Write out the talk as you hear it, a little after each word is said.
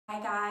Hi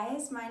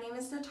guys, my name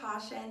is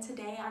Natasha and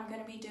today I'm going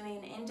to be doing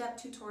an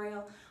in-depth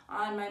tutorial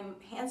on my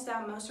hands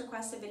down most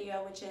requested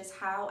video, which is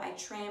how I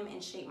trim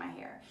and shape my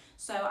hair.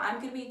 So I'm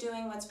going to be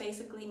doing what's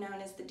basically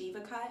known as the diva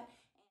cut,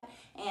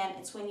 and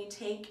it's when you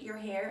take your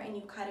hair and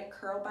you cut it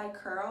curl by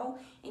curl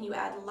and you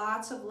add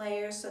lots of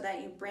layers so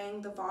that you bring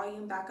the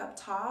volume back up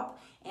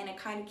top and it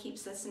kind of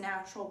keeps this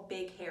natural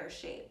big hair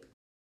shape.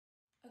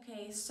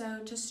 Okay, so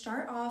to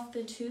start off,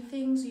 the two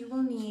things you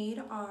will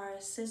need are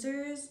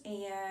scissors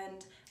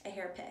and a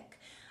hair pick.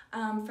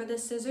 For the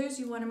scissors,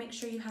 you want to make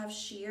sure you have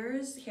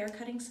shears, hair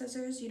cutting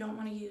scissors. You don't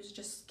want to use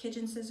just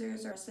kitchen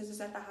scissors or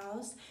scissors at the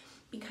house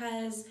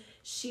because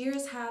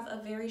shears have a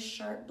very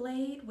sharp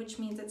blade, which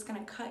means it's going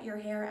to cut your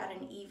hair at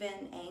an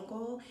even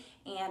angle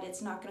and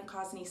it's not going to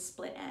cause any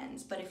split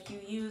ends. But if you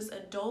use a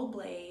dull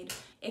blade,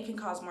 it can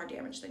cause more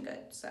damage than good.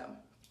 So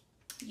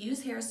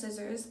use hair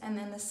scissors, and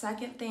then the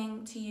second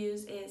thing to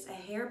use is a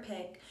hair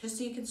pick, just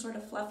so you can sort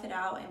of fluff it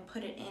out and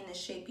put it in the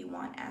shape you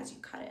want as you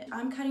cut it.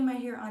 I'm cutting my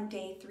hair on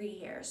day 3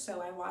 here, so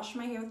I washed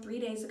my hair 3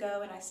 days ago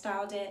and I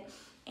styled it,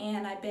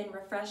 and I've been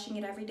refreshing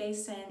it every day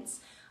since.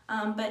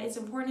 But it's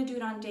important to do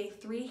it on day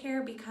 3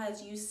 hair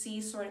because you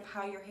see sort of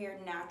how your hair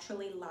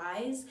naturally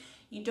lies.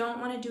 You don't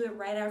want to do it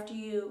right after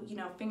you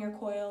finger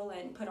coil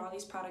and put all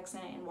these products in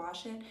it and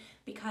wash it,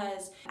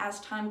 because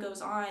as time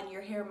goes on,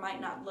 your hair might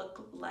not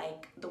look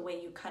like the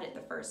way you cut it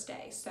the first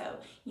day. So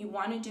you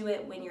want to do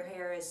it when your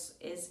hair is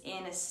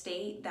in a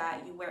state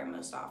that you wear it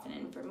most often.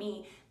 And for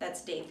me,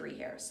 that's day 3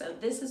 hair. So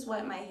this is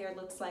what my hair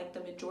looks like the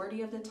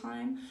majority of the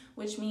time,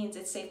 which means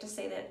it's safe to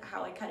say that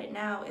how I cut it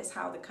now is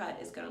how the cut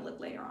is going to look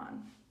later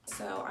on.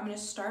 So I'm going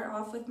to start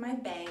off with my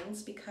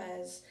bangs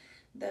because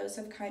those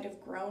have kind of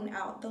grown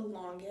out the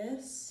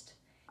longest.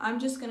 I'm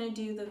just going to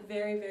do the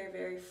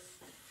very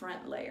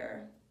front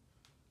layer.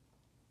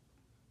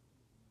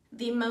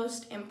 The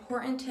most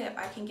important tip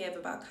I can give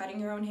about cutting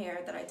your own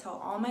hair that I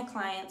tell all my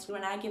clients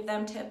when I give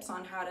them tips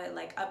on how to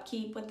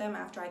upkeep with them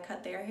after I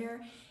cut their hair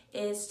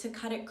is to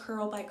cut it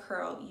curl by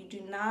curl. You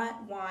do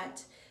not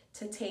want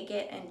to take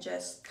it and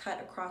just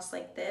cut across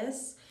like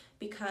this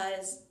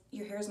because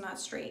your hair is not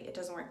straight. It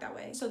doesn't work that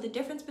way. So the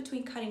difference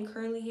between cutting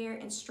curly hair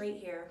and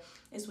straight hair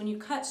is when you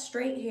cut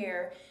straight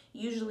hair,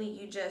 usually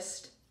you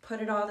just put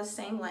it all the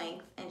same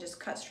length and just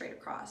cut straight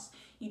across.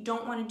 You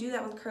don't want to do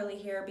that with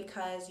curly hair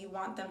because you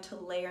want them to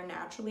layer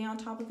naturally on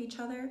top of each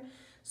other.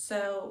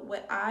 So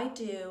what I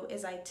do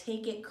is I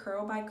take it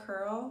curl by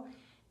curl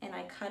and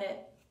I cut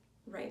it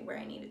right where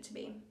I need it to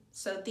be.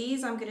 So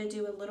these I'm going to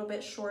do a little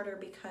bit shorter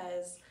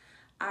because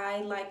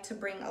I like to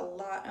bring a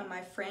lot of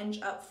my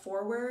fringe up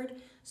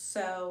forward,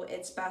 so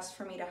it's best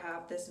for me to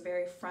have this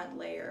very front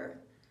layer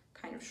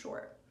kind of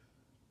short.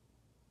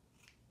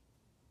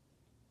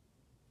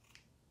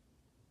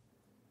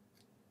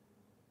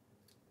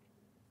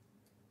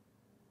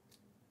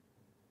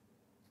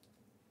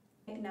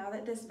 Now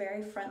that this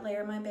very front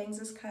layer of my bangs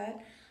is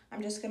cut,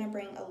 I'm just going to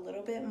bring a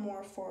little bit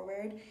more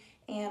forward,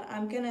 and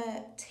I'm going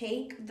to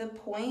take the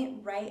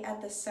point right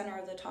at the center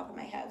of the top of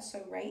my head,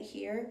 so right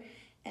here,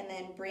 and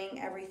then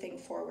bring everything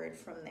forward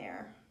from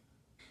there.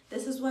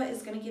 This is what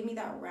is going to give me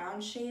that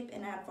round shape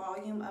and add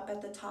volume up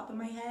at the top of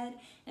my head,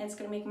 and it's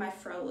going to make my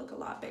fro look a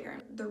lot bigger.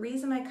 The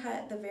reason I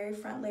cut the very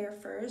front layer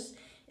first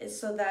is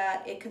so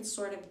that it could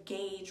sort of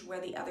gauge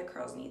where the other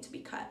curls need to be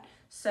cut.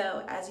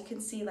 So as you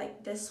can see,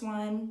 this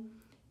one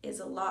is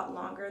a lot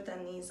longer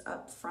than these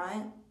up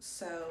front,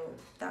 so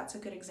that's a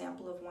good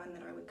example of one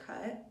that I would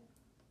cut.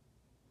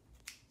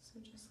 So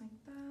just like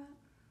that.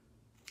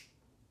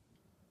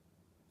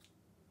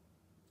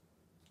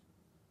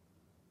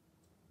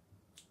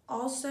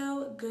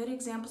 Also, good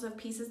examples of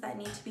pieces that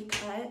need to be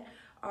cut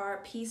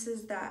are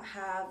pieces that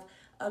have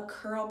a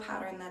curl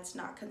pattern that's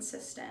not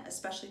consistent,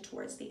 especially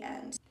towards the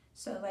end.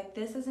 So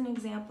this is an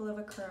example of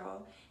a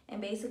curl,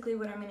 and basically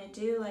what I'm going to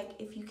do,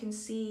 if you can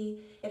see,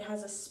 it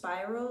has a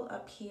spiral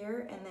up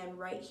here, and then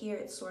right here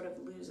it sort of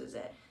loses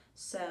it.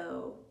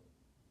 So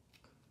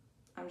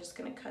I'm just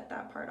going to cut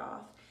that part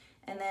off.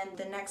 And then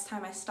the next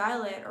time I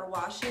style it or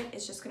wash it,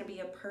 it's just going to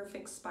be a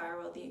perfect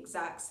spiral, the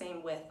exact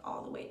same width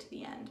all the way to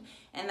the end.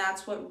 And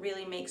that's what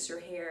really makes your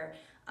hair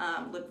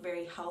look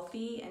very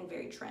healthy and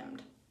very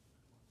trimmed.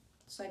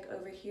 So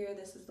over here,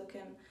 this is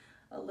looking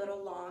a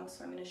little long,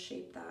 so I'm going to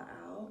shape that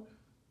out.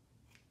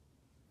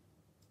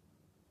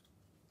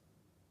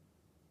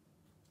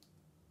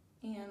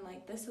 And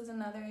this is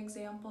another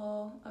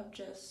example of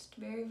just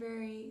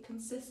very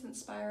consistent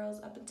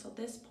spirals up until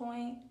this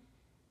point.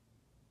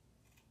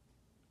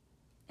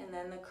 And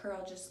then the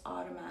curl just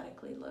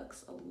automatically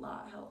looks a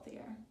lot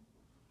healthier.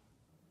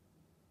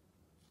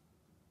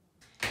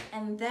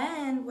 And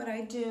then what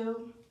I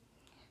do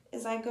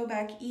is I go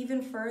back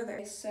even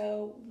further.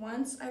 So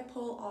once I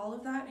pull all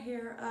of that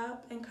hair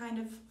up and kind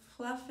of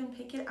fluff and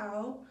pick it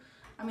out,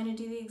 I'm going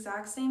to do the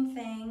exact same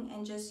thing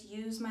and just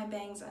use my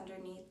bangs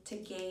underneath to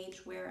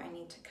gauge where I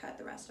need to cut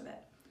the rest of it.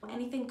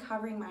 Anything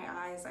covering my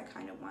eyes, I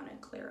kind of want to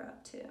clear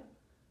up too.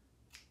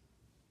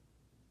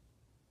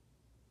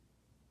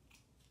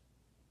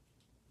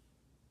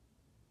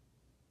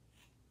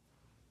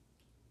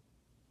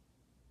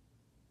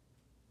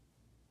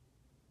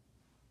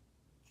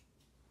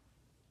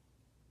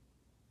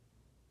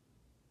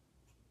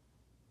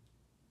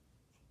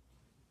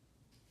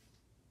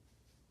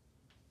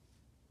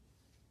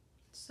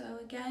 So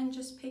again,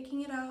 just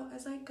picking it out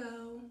as I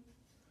go,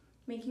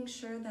 making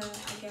sure that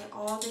I get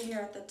all the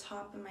hair at the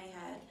top of my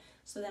head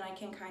so then I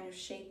can kind of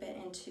shape it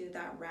into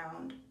that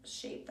round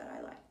shape that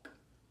I like.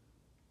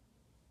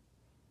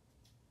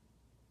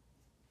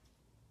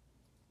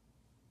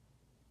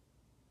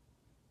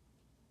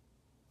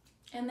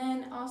 And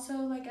then also,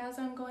 like, as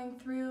I'm going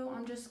through,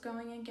 I'm just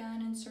going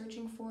again and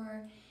searching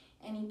for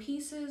any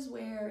pieces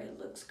where it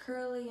looks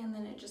curly and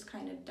then it just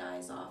kind of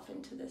dies off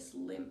into this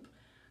limp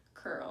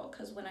curl,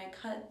 because when I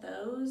cut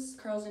those,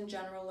 curls in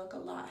general look a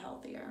lot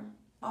healthier.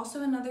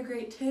 Also, another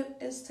great tip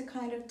is to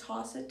kind of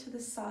toss it to the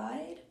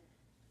side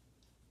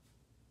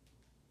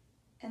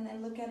and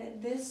then look at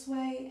it this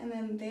way, and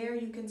then there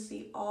you can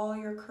see all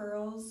your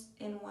curls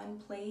in one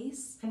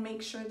place, and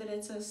make sure that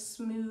it's a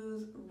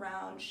smooth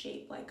round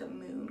shape like a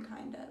moon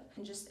kind of.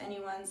 And just any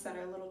ones that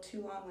are a little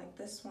too long like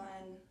this one,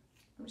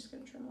 I'm just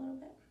gonna trim a little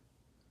bit.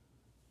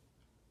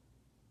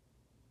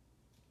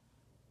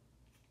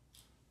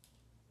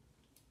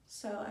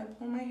 So I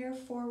pull my hair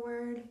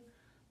forward,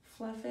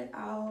 fluff it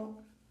out,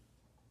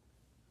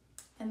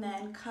 and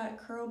then cut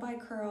curl by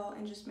curl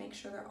and just make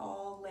sure they're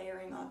all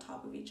layering on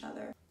top of each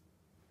other.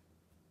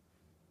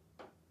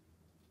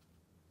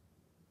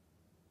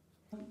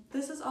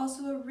 This is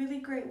also a really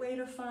great way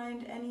to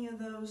find any of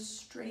those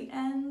straight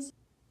ends,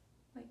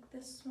 like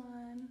this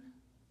one.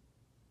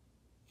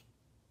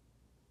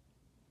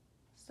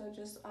 So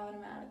just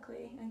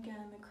automatically,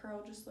 again, the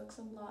curl just looks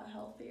a lot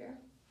healthier.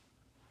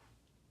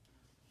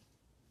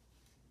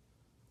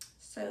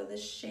 So the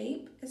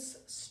shape is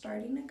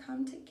starting to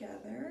come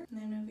together. And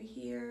then over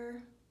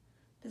here,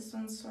 this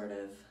one's sort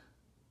of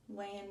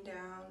weighing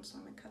down, so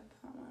I'm gonna cut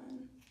that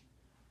one.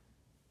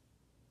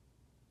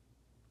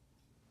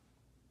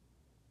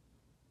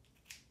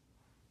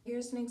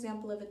 Here's an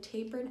example of a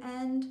tapered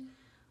end.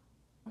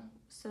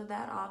 So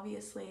that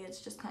obviously it's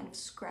just kind of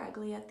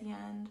scraggly at the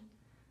end.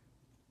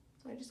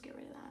 So I just get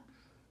rid of that.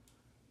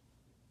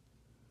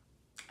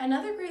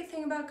 Another great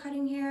thing about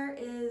cutting hair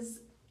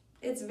is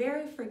it's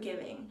very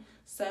forgiving.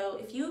 So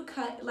if you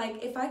cut,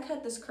 like if I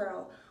cut this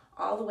curl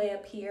all the way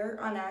up here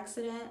on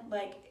accident,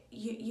 like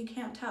you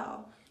can't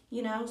tell,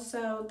 you know?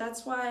 So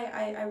that's why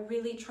I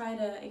really try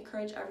to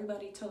encourage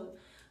everybody to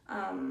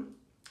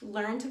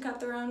learn to cut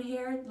their own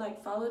hair,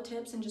 like follow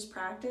tips and just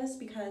practice,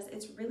 because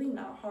it's really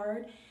not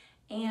hard.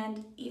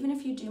 And even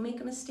if you do make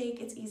a mistake,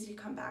 it's easy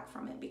to come back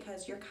from it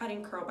because you're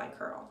cutting curl by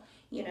curl,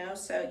 you know?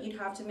 So you'd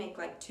have to make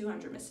like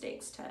 200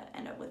 mistakes to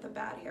end up with a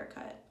bad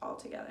haircut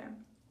altogether.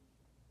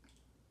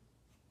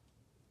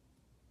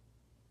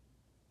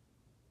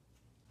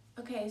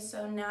 Okay,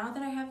 so now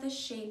that I have the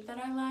shape that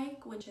I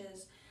like, which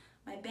is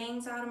my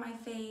bangs out of my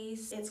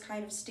face, it's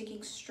kind of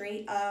sticking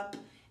straight up,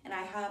 and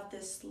I have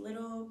this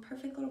little,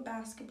 perfect little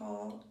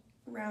basketball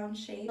round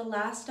shape. The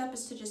last step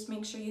is to just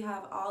make sure you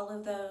have all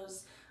of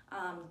those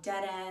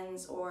dead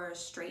ends or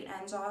straight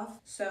ends off.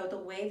 So the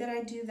way that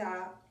I do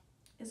that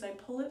is I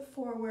pull it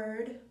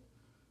forward,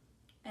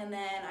 and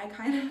then I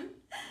kind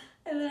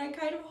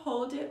of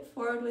hold it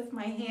forward with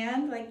my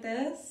hand like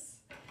this.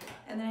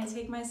 And then I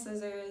take my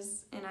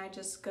scissors and I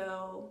just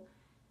go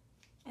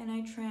and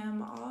I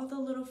trim all the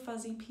little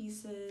fuzzy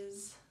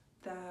pieces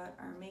that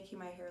are making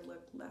my hair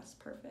look less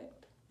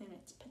perfect than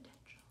its potential.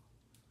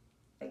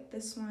 Like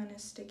this one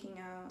is sticking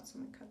out, so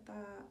I'm gonna cut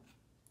that.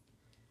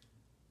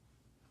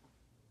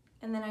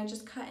 And then I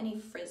just cut any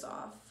frizz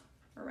off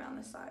around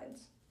the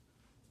sides.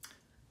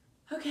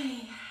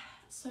 Okay,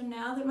 so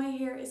now that my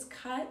hair is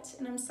cut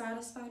and I'm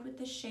satisfied with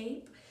the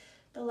shape,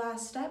 the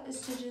last step is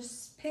to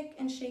just pick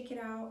and shake it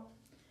out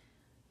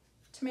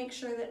to make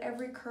sure that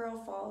every curl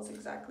falls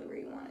exactly where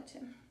you want it to.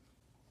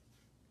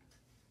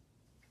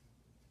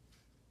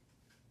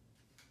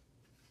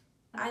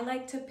 I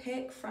like to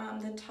pick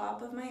from the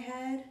top of my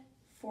head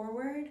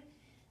forward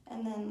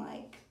and then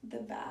like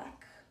the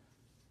back.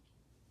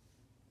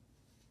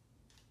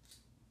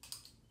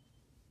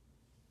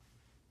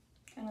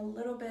 And a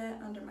little bit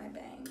under my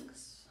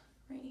bangs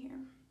right here.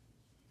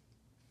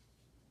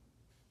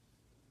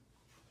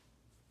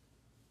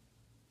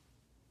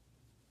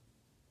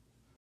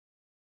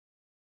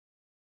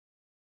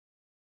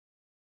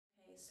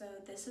 Okay, so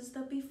this is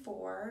the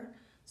before.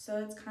 So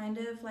it's kind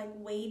of like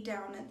way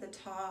down at the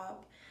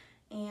top.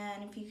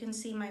 And if you can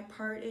see, my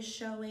part is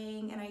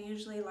showing, and I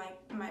usually like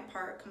my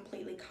part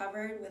completely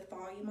covered with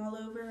volume all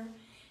over.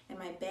 And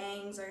my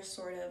bangs are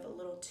sort of a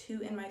little too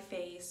in my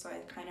face, so I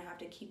kind of have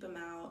to keep them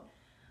out.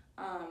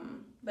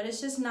 But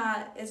it's just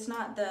not, it's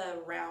not the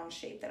round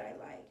shape that I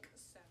like.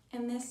 So.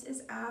 And this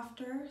is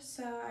after,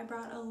 so I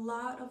brought a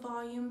lot of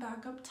volume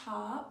back up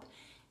top,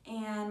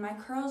 and my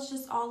curls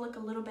just all look a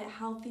little bit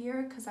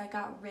healthier because I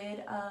got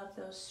rid of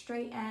those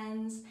straight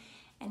ends,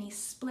 any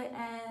split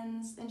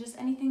ends, and just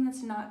anything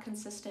that's not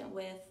consistent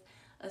with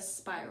a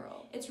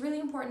spiral. It's really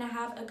important to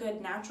have a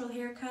good natural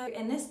haircut,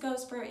 and this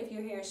goes for if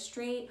your hair is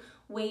straight,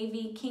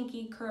 wavy,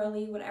 kinky,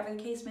 curly, whatever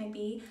the case may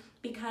be.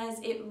 because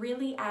it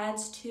really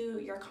adds to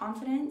your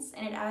confidence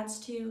and it adds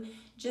to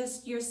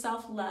just your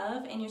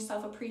self-love and your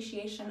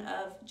self-appreciation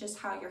of just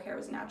how your hair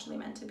was naturally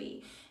meant to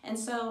be. And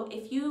so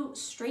if you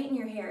straighten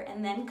your hair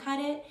and then cut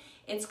it,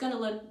 it's going to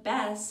look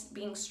best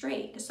being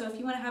straight. So if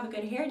you want to have a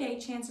good hair day,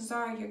 chances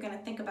are you're going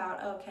to think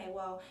about, okay,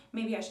 well,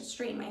 maybe I should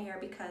straighten my hair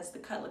because the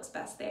cut looks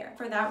best there.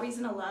 For that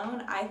reason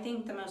alone, I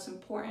think the most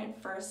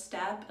important first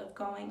step of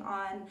going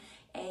on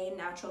a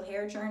natural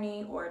hair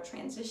journey or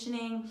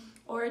transitioning,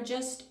 or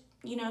just,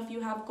 you know, if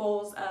you have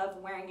goals of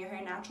wearing your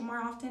hair natural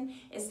more often,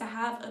 is to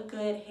have a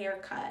good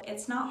haircut.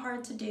 It's not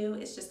hard to do,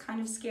 it's just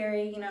kind of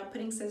scary, you know,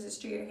 putting scissors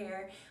through your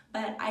hair.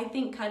 But I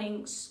think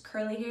cutting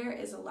curly hair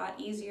is a lot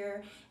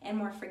easier and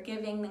more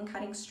forgiving than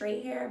cutting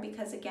straight hair,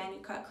 because again, you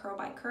cut curl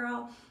by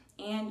curl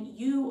and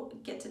you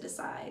get to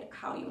decide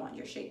how you want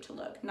your shape to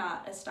look,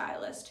 not a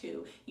stylist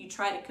who you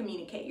try to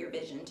communicate your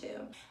vision to.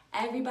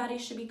 Everybody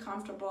should be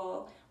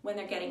comfortable when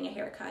they're getting a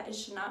haircut. It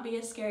should not be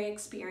a scary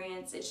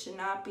experience. It should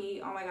not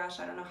be, oh my gosh,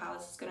 I don't know how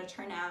this is gonna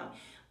turn out.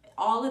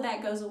 All of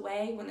that goes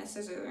away when the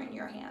scissors are in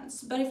your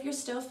hands. But if you're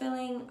still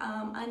feeling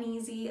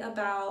uneasy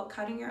about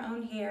cutting your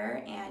own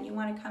hair and you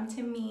want to come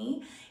to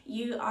me,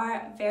 you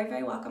are very,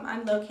 very welcome.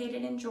 I'm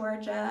located in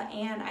Georgia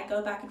and I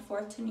go back and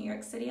forth to New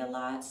York City a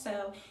lot.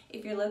 So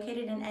if you're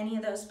located in any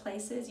of those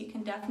places, you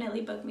can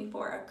definitely book me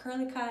for a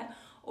curly cut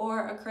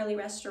or a curly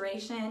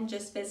restoration.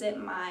 Just visit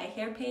my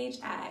hair page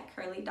at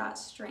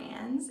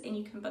curly.strands and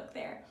you can book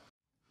there.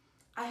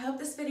 I hope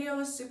this video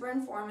was super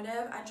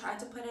informative. I tried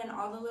to put in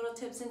all the little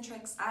tips and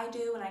tricks I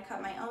do when I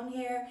cut my own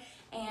hair,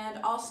 and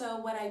also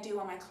what I do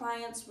on my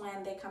clients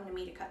when they come to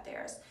me to cut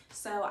theirs.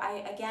 So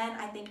I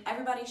think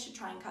everybody should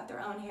try and cut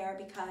their own hair,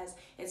 because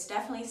it's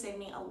definitely saved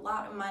me a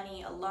lot of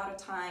money, a lot of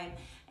time,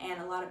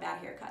 and a lot of bad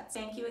haircuts.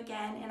 Thank you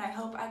again, and I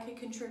hope I could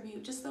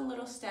contribute just a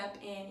little step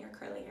in your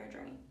curly hair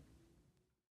journey.